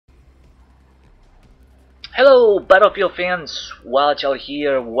Hello, Battlefield fans! Wild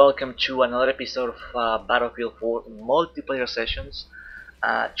here. Welcome to another episode of Battlefield 4 multiplayer sessions.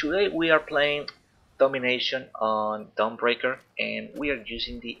 Today we are playing Domination on Dawnbreaker, and we are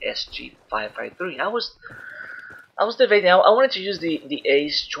using the SG553. I was debating. I wanted to use the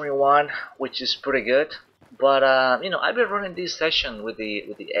Ace 21, which is pretty good, but I've been running this session with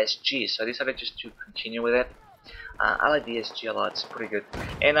the SG, so I decided just to continue with it. I like the SG a lot. It's pretty good.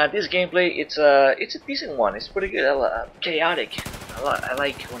 And this gameplay, it's a decent one. It's pretty good. Chaotic. I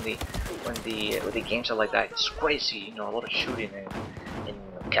like when the games are like that. It's crazy. A lot of shooting and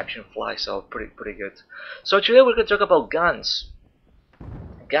capturing flies. So pretty good. So today we're gonna talk about guns.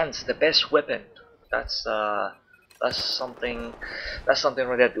 Guns, the best weapon. That's uh, that's something. That's something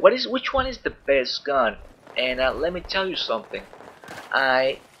right there. Which one is the best gun? And let me tell you something.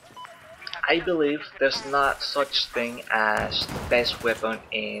 I I believe there's not such thing as best weapon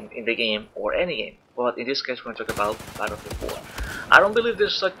in the game or any game. But in this case, we're going to talk about Battlefield 4. I don't believe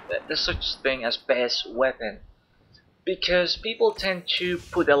there's such thing as best weapon because people tend to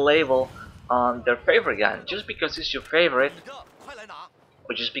put a label on their favorite gun. Just because it's your favorite,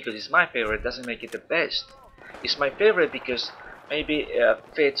 or just because it's my favorite, doesn't make it the best. It's my favorite because maybe it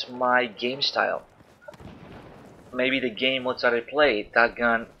fits my game style. Maybe the game modes that I play, that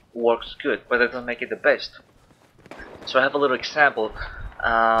gun works good, but that doesn't make it the best. So I have a little example.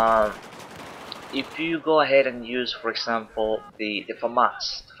 Um, if you go ahead and use, for example, the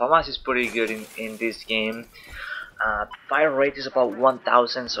FAMAS is pretty good in this game. Fire rate is about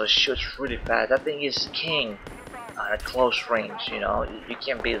 1000, so it shoots really fast. That thing is king at close range. You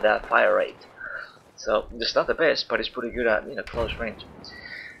can't beat that fire rate. So it's not the best, but it's pretty good at close range.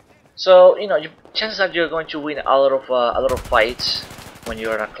 So chances are you're going to win a lot of fights when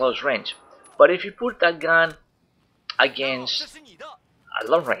you're at a close range. But if you put that gun against a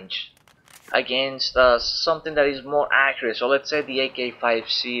long range, against something that is more accurate, so let's say the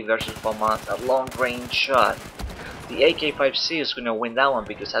AK-5C versus FAMAS, a long range shot, the AK-5C is going to win that one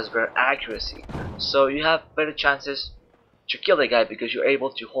because it has better accuracy. So you have better chances to kill the guy because you're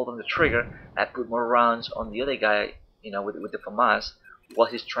able to hold on the trigger and put more rounds on the other guy, with the FAMAS while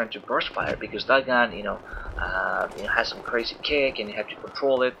he's trying to burst fire, because that gun, has some crazy kick and you have to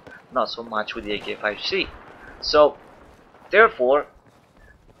control it. Not so much with the AK-5C. So therefore,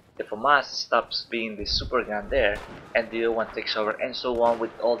 the FAMAS stops being the super gun there, and the other one takes over, and so on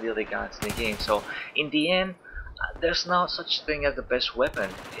with all the other guns in the game. So in the end, there's no such thing as the best weapon.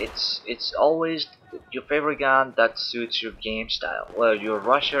 It's always your favorite gun that suits your game style. Whether you're a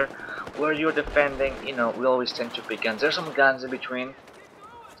rusher, where you're defending, we always tend to pick guns. There's some guns in between.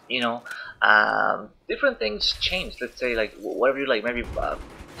 Different things change. Let's say like whatever you like, maybe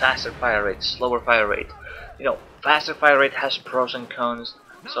faster fire rate, slower fire rate. Faster fire rate has pros and cons.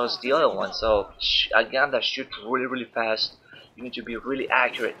 So it's the other one. So a gun that shoots really fast, you need to be really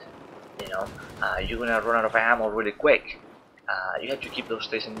accurate. You're gonna run out of ammo really quick. You have to keep those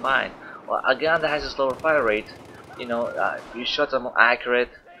things in mind. Well, a gun that has a slower fire rate, your shots are more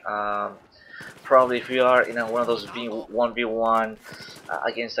accurate. Probably if you are in one of those 1v1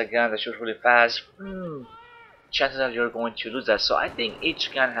 against a gun that shoots really fast, chances are you're going to lose that. So I think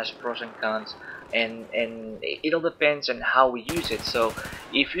each gun has pros and cons, and it all depends on how we use it. So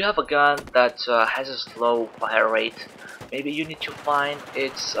if you have a gun that has a slow fire rate, maybe you need to find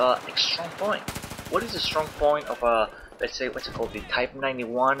its strong point. What is the strong point of a, let's say, what's it called, the Type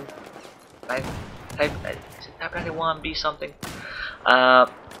 91? Is it Type 91 B something?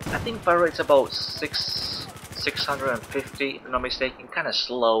 I think fire rate's about 650, if I'm not mistaken. Kind of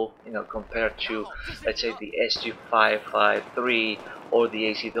slow, compared to, let's say, the SG553 or the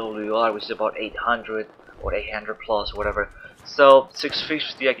ACWR, which is about 800 or 800 plus, whatever. So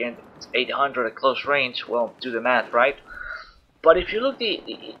 650 against 800 at close range. Well, do the math, right? But if you look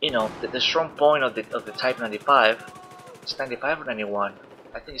the strong point of the Type 95, it's 95 or 91.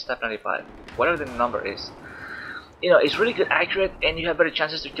 I think it's Type 95. Whatever the number is. It's really good, accurate, and you have better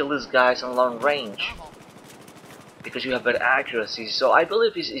chances to kill these guys on long range because you have better accuracy. So I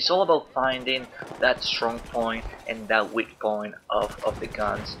believe it's all about finding that strong point and that weak point of the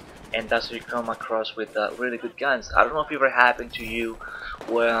guns, and that's how you come across with really good guns. I don't know if it ever happened to you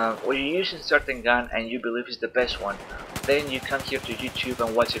where you're using a certain gun and you believe it's the best one. Then you come here to YouTube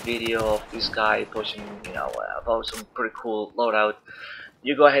and watch a video of this guy posting, about some pretty cool loadout.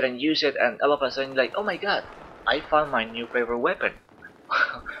 You go ahead and use it, and all of a sudden you're like, oh my god, I found my new favorite weapon.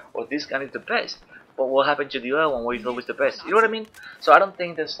 Or this gun is the best. But what happened to the other one where you thought was the best? You know what I mean? So I don't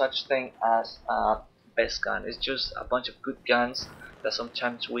think there's such thing as best gun. It's just a bunch of good guns that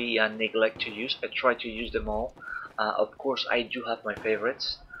sometimes we neglect to use. I try to use them all. Of course, I do have my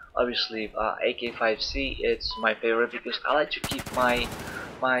favorites. Obviously, AK-5C it's my favorite because I like to keep my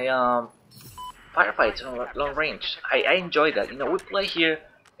firefights on long range. I enjoy that. You know, we play here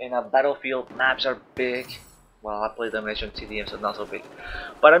in a battlefield. Maps are big. Well, I play Domination TDM, so not so big.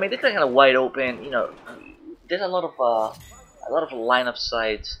 But I mean, they're kind of wide open. You know, there's a lot of line of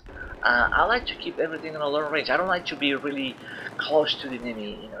sight. I like to keep everything in a long range. I don't like to be really close to the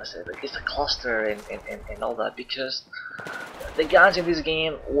enemy. You know, so like it's a cluster and all that, because the guns in this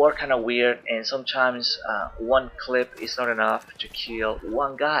game work kind of weird, and sometimes one clip is not enough to kill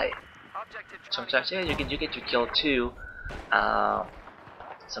one guy. Sometimes, yeah, you get to kill two. Uh,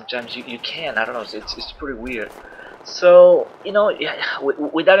 Sometimes you can. I don't know. It's pretty weird. So you know, yeah,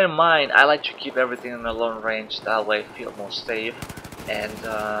 with that in mind, I like to keep everything in a long range. That way, I feel more safe, and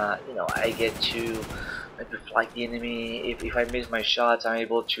you know, I get to maybe flank the enemy. If I miss my shots, I'm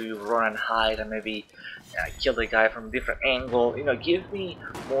able to run and hide, and maybe kill the guy from a different angle. You know, give me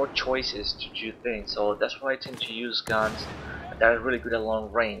more choices to do things. So that's why I tend to use guns that are really good at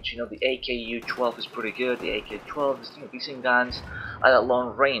long range. You know, the AKU-12 is pretty good. The AK-12 is, you know, decent guns at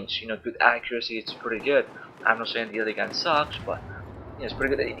long range. You know, good accuracy. It's pretty good. I'm not saying the other gun sucks, but you know, it's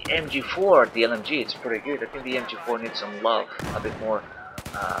pretty good. The MG4, the LMG, it's pretty good. I think the MG4 needs some love, a bit more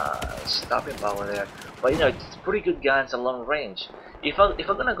stopping power there. But you know, it's pretty good guns at long range. If I'm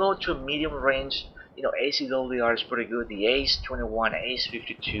gonna go to a medium range, you know, ACWR is pretty good. The Ace-21,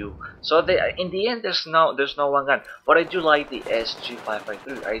 Ace-52. So in the end, there's no one gun. But I do like the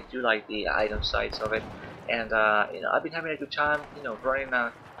SG-553. I do like the item sights of it, and you know, I've been having a good time. You know, running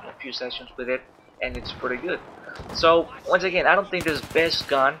a few sessions with it, and it's pretty good. So once again, I don't think this best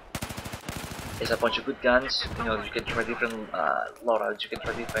gun. It's a bunch of good guns. You know, you can try different loadouts. You can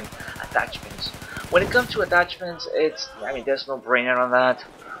try different attachments. When it comes to attachments, I mean, there's no brainer on that.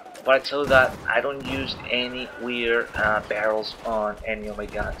 But I tell you that I don't use any weird barrels on any of my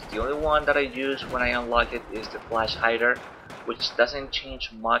guns. The only one that I use when I unlock it is the flash hider, which doesn't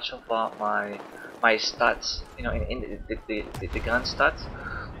change much of my stats. You know, in the gun stats.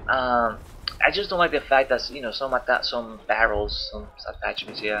 I just don't like the fact that, you know, some barrels, some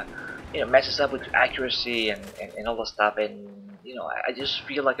attachments, yeah, you know, messes up with accuracy and all the stuff, and you know, I just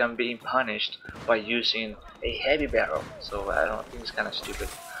feel like I'm being punished by using a heavy barrel. So I don't think it's kind of stupid.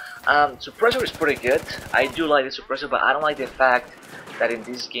 Suppressor is pretty good. I do like the suppressor, but I don't like the fact that in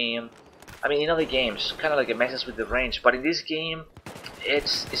this game, I mean, in other games, kind of like it messes with the range, but in this game,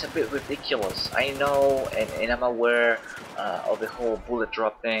 it's a bit ridiculous. I know, and I'm aware of the whole bullet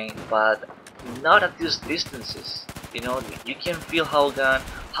drop thing, but not at these distances. You know, you can feel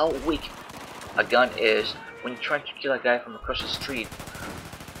how weak a gun is when you're trying to kill a guy from across the street.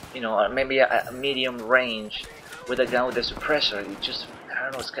 You know, maybe a medium range with a gun with a suppressor. It just, I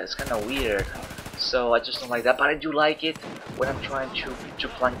don't know, it's kind of weird. So I just don't like that. But I do like it when I'm trying to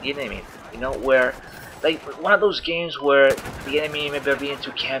flank the enemy. You know, where like one of those games where the enemy maybe are being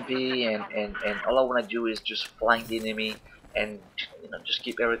too campy, and all I want to do is just flank the enemy and, you know, just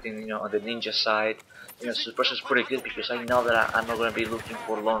keep everything, you know, on the ninja side. You know, suppressor is pretty good because I know that I'm not going to be looking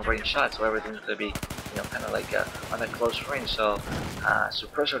for long range shots, so everything's going to be, you know, kind of like on a close range. So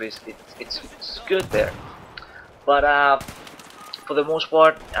suppressor it's good there. But for the most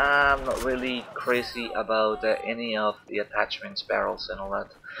part, I'm not really crazy about any of the attachments, barrels, and all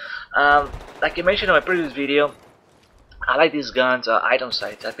that. Like I mentioned in my previous video, I like these guns, item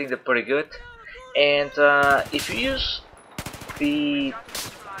sights. I think they're pretty good. And if you use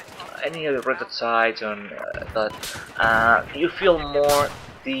any of the rented sights on that, you feel more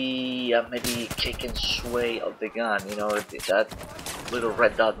the maybe kick and sway of the gun. You know, that little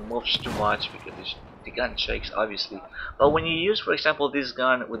red dot moves too much because the gun shakes, obviously. But when you use, for example, this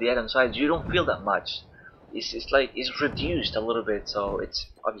gun with the item sights, you don't feel that much. It's like it's reduced a little bit, so it's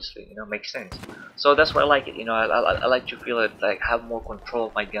obviously, you know, makes sense. So that's why I like it. You know, I like to feel it, like have more control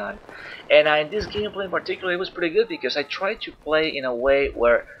of my gun. And in this gameplay in particular, it was pretty good because I tried to play in a way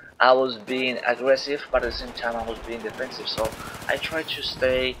where I was being aggressive, but at the same time I was being defensive. So I tried to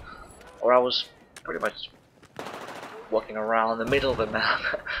stay, or I was pretty much walking around the middle of the map,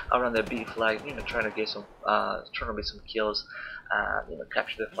 around the B flag, you know, trying to get some, trying to get some kills. You know,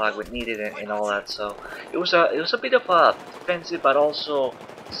 capture the flag when needed, and all that. So it was a bit of a defensive, but also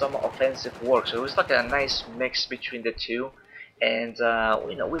some offensive work. So it was like a nice mix between the two, and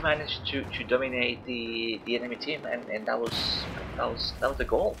you know, we managed to dominate the enemy team, and that was the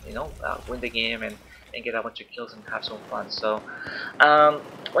goal. You know, win the game and get a bunch of kills and have some fun. So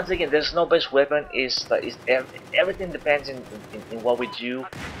once again, there's no best weapon. Everything depends in what we do,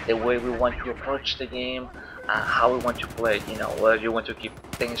 the way we want to approach the game. How we want to play it, you know, whether you want to keep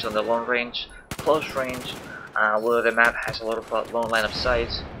things on the long range, close range, whether the map has a lot of long line of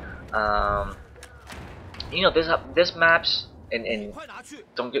sight, Um, you know, this maps, and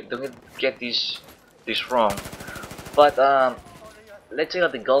don't get this wrong, but let's say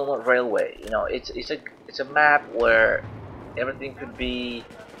on the Golden Railway, you know, it's a map where everything could be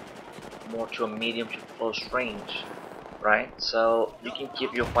more to a medium to close range, right? So you can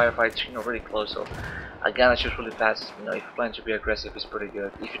keep your firefights, you know, really close. So a gun that shoots really fast, you know, if you plan to be aggressive, is pretty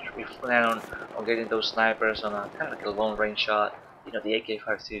good. If you plan on getting those snipers on a kind of like a long range shot, you know, the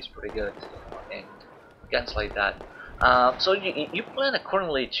AK-5C is pretty good, you know, and guns like that. So you plan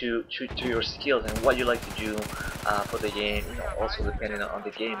accordingly to your skills and what you like to do for the game. You know, also depending on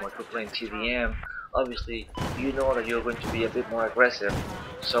the game. Or if you're playing TDM, obviously you know that you're going to be a bit more aggressive.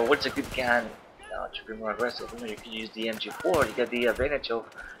 So what's a good gun to be more aggressive? You know, you can use the MG4. You get the advantage of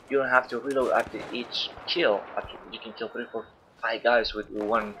you don't have to reload after each kill. After you can kill 3, 4, 5 guys with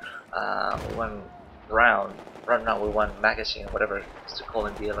one round, run out with one magazine, whatever it's to call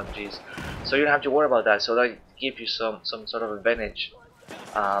in the LMGs. So you don't have to worry about that. So that gives you some sort of advantage.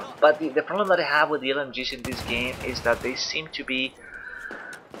 But the problem that I have with the LMGs in this game is that they seem to be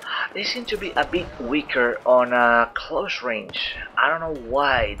a bit weaker on close range. I don't know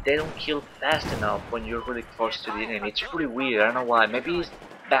why they don't kill fast enough when you're really close to the enemy. It's pretty weird. I don't know why. Maybe it's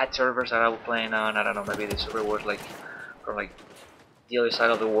bad servers that I was playing on. I don't know. Maybe the server was like from like the other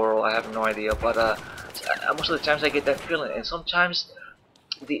side of the world. I have no idea. But most of the times I get that feeling, and sometimes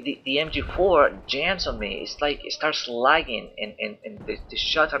the MG4 jams on me. It's like it starts lagging, and the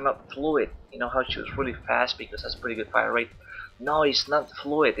shots are not fluid. You know how it shoots really fast because that's pretty good fire rate. No, it's not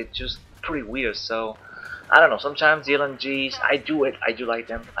fluid. It's just pretty weird. So I don't know. Sometimes the LMGs, I do like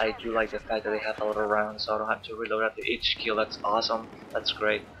them. I do like the fact that they have a lot of rounds, so I don't have to reload after each kill. That's awesome. That's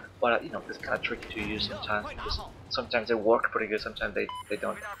great. But you know, it's kind of tricky to use sometimes because sometimes they work pretty good, sometimes they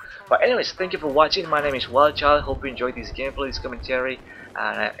don't. But anyways, thank you for watching. My name is Wildchild. Hope you enjoyed this gameplay, this commentary,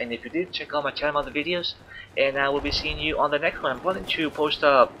 and if you did, check out my channel, other videos, and I will be seeing you on the next one. I'm planning to post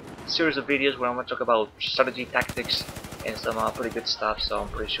a series of videos where I'm going to talk about strategy, tactics, and some pretty good stuff. So I'm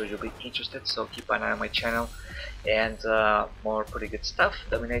pretty sure you'll be interested. So keep an eye on my channel, and more pretty good stuff,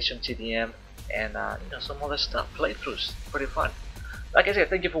 domination, TDM, and you know, some other stuff, playthroughs, pretty fun. Like I said,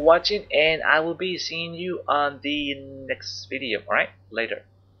 thank you for watching, and I will be seeing you on the next video. Alright, later.